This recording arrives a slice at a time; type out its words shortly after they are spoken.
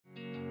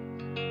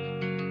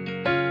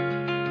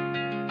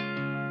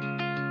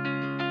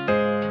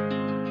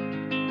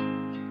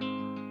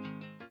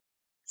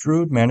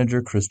Shrewd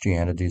Manager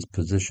Christianity's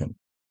position.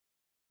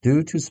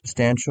 Due to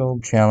substantial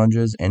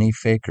challenges any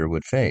faker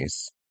would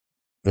face,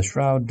 the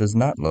shroud does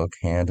not look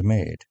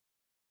handmade.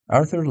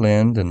 Arthur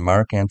Lind and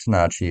Mark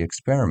Antonacci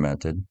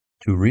experimented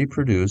to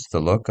reproduce the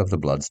look of the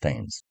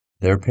bloodstains.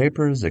 Their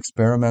paper's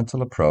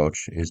experimental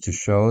approach is to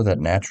show that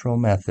natural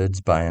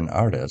methods by an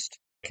artist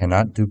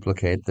cannot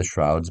duplicate the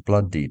shroud's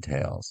blood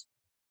details.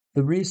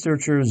 The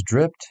researchers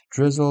dripped,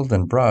 drizzled,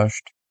 and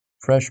brushed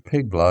fresh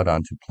pig blood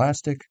onto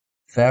plastic,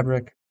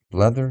 fabric,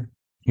 leather,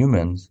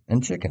 humans,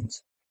 and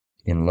chickens,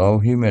 in low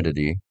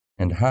humidity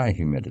and high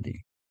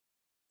humidity.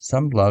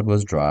 Some blood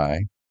was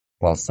dry,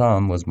 while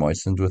some was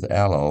moistened with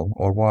aloe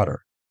or water.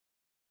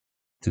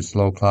 To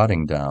slow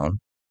clotting down,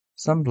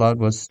 some blood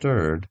was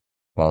stirred,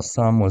 while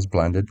some was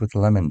blended with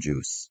lemon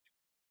juice.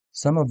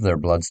 Some of their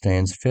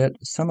bloodstains fit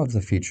some of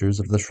the features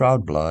of the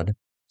shroud blood,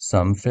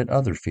 some fit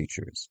other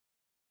features.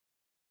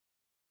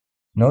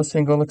 No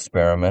single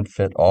experiment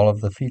fit all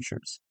of the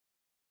features.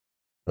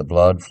 The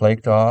blood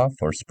flaked off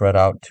or spread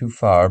out too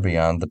far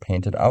beyond the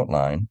painted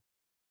outline,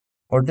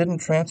 or didn't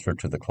transfer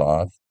to the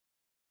cloth,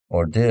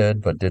 or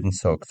did but didn't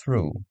soak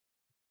through,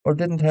 or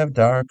didn't have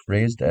dark,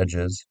 raised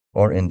edges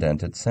or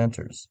indented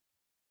centers.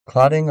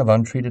 Clotting of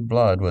untreated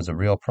blood was a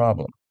real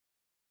problem.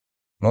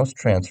 Most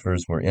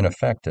transfers were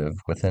ineffective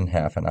within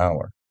half an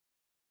hour.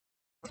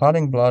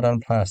 Clotting blood on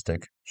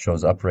plastic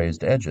shows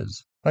upraised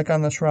edges, like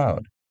on the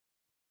shroud,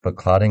 but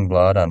clotting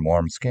blood on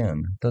warm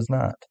skin does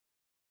not.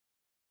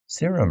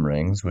 Serum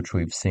rings, which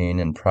we've seen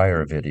in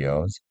prior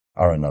videos,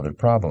 are another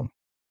problem.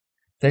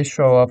 They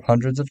show up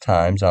hundreds of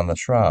times on the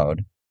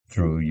shroud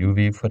through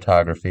UV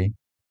photography,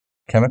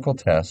 chemical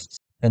tests,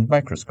 and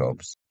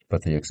microscopes,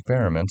 but the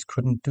experiments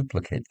couldn't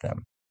duplicate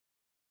them.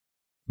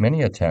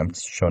 Many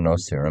attempts show no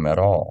serum at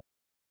all.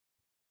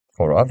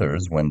 For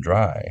others, when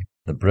dry,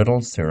 the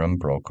brittle serum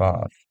broke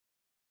off.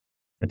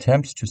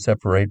 Attempts to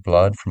separate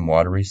blood from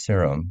watery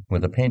serum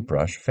with a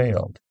paintbrush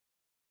failed.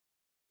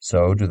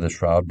 So do the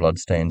shroud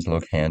bloodstains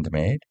look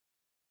handmade?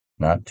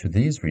 Not to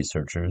these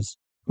researchers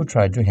who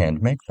tried to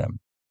handmake them.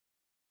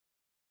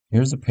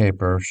 Here's a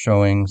paper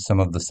showing some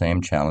of the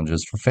same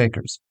challenges for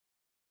fakers.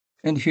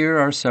 And here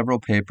are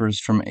several papers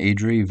from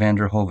Adrie van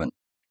der Hoven,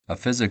 a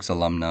physics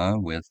alumna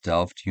with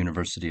Delft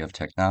University of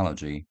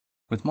Technology,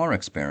 with more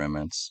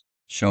experiments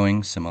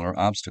showing similar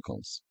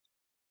obstacles.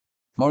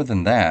 More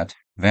than that,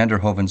 van der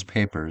Hoven's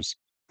papers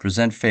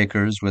present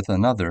fakers with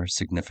another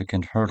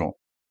significant hurdle.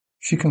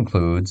 She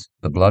concludes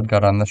the blood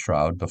got on the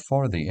shroud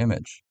before the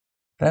image.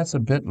 That's a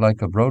bit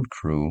like a road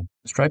crew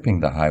striping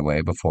the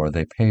highway before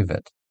they pave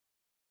it.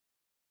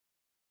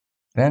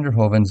 Van der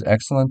Hoven's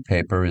excellent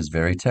paper is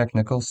very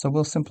technical, so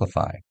we'll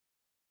simplify.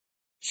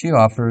 She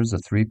offers a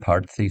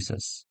three-part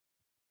thesis.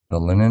 The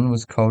linen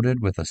was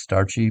coated with a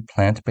starchy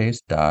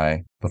plant-based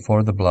dye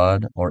before the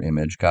blood or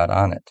image got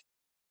on it.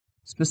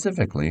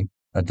 Specifically,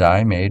 a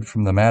dye made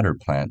from the madder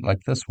plant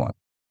like this one.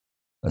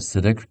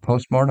 Acidic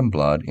postmortem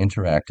blood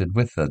interacted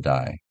with the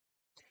dye,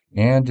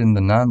 and in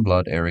the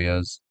non-blood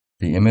areas,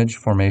 the image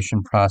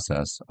formation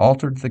process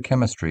altered the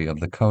chemistry of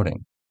the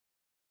coating.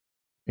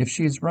 If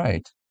she's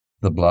right,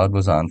 the blood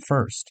was on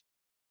first.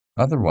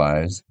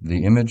 Otherwise,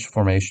 the image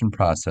formation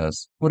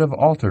process would have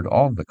altered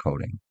all the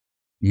coating,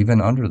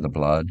 even under the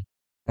blood,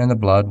 and the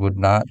blood would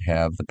not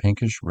have the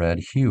pinkish-red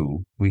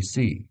hue we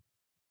see.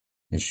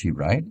 Is she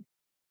right?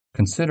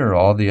 Consider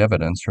all the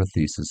evidence her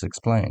thesis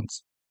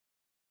explains.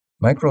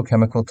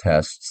 Microchemical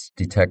tests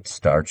detect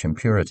starch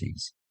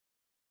impurities.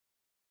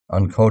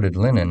 Uncoated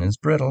linen is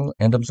brittle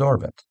and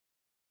absorbent,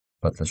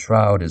 but the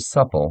shroud is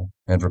supple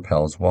and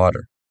repels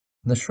water.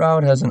 The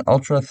shroud has an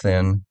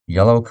ultra-thin,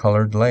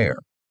 yellow-colored layer,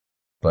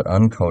 but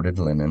uncoated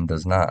linen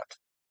does not.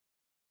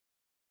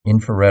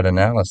 Infrared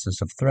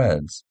analysis of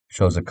threads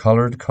shows a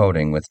colored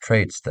coating with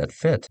traits that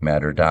fit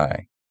madder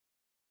dye.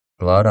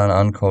 Blood on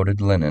uncoated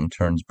linen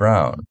turns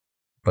brown,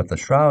 but the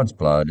shroud's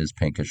blood is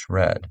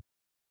pinkish-red.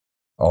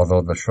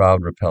 Although the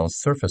shroud repels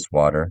surface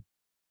water,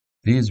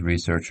 these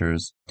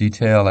researchers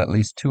detail at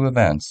least two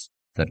events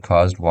that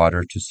caused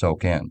water to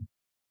soak in.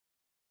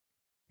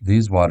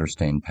 These water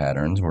stain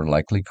patterns were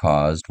likely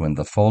caused when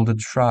the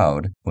folded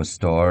shroud was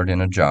stored in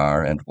a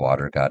jar and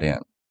water got in.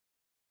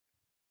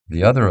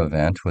 The other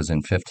event was in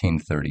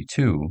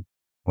 1532,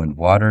 when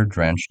water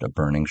drenched a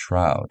burning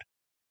shroud.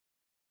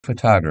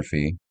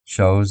 Photography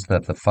shows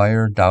that the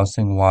fire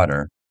dousing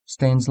water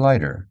stains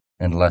lighter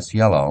and less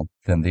yellow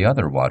than the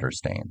other water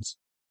stains.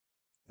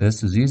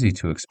 This is easy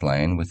to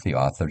explain with the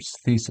author's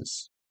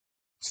thesis.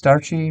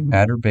 Starchy,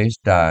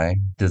 madder-based dye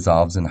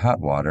dissolves in hot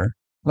water,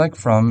 like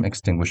from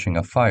extinguishing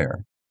a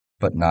fire,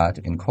 but not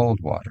in cold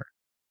water.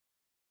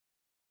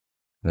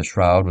 The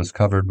shroud was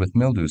covered with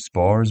mildew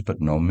spores,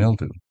 but no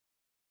mildew.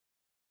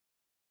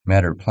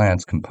 Madder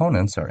plants'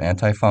 components are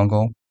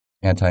antifungal,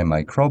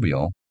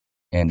 antimicrobial,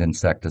 and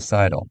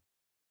insecticidal.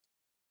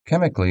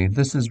 Chemically,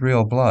 this is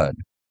real blood,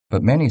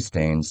 but many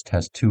stains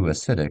test too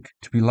acidic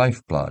to be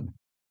lifeblood.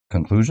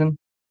 Conclusion?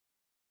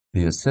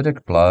 The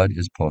acidic blood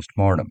is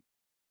postmortem.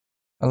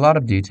 A lot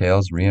of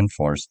details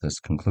reinforce this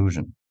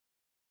conclusion.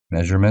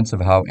 Measurements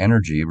of how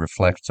energy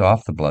reflects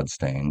off the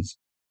bloodstains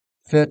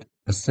fit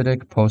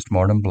acidic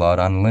postmortem blood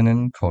on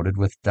linen coated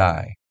with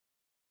dye.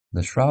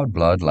 The shroud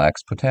blood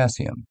lacks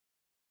potassium.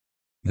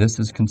 This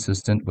is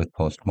consistent with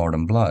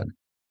postmortem blood.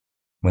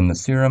 When the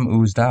serum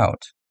oozed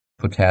out,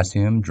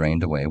 potassium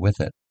drained away with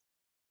it.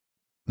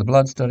 The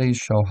blood studies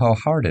show how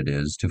hard it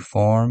is to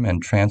form and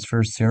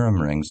transfer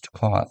serum rings to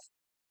cloth.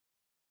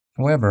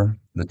 However,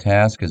 the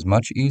task is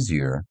much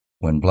easier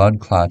when blood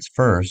clots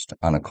first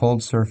on a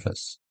cold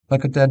surface,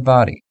 like a dead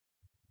body.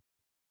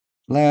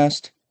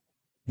 Last,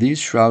 these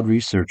shroud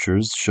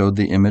researchers showed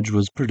the image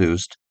was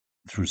produced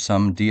through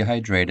some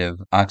dehydrative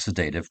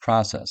oxidative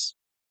process.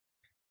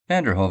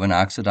 Van der Hoeven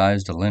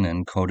oxidized a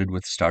linen coated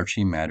with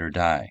starchy madder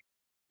dye.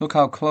 Look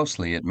how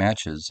closely it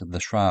matches the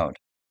shroud.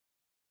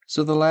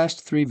 So the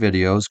last 3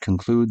 videos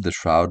conclude the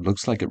shroud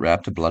looks like it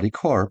wrapped a bloody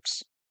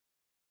corpse.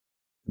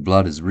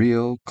 Blood is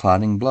real,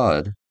 clotting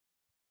blood.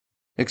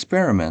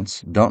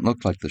 Experiments don't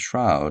look like the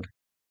shroud,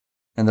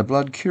 and the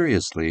blood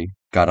curiously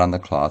got on the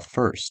cloth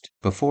first,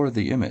 before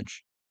the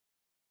image.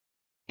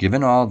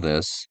 Given all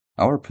this,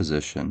 our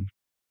position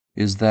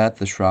is that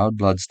the shroud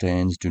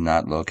bloodstains do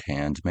not look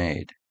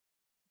handmade.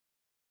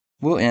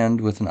 We'll end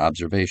with an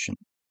observation.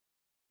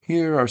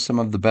 Here are some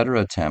of the better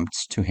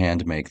attempts to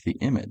hand-make the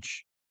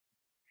image.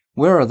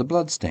 Where are the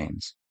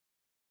bloodstains?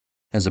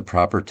 As a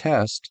proper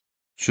test,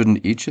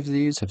 shouldn't each of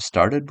these have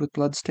started with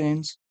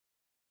bloodstains?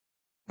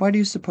 Why do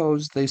you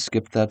suppose they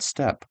skipped that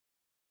step?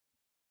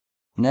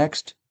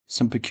 Next,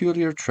 some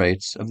peculiar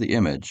traits of the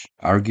image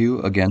argue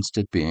against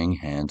it being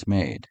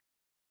handmade.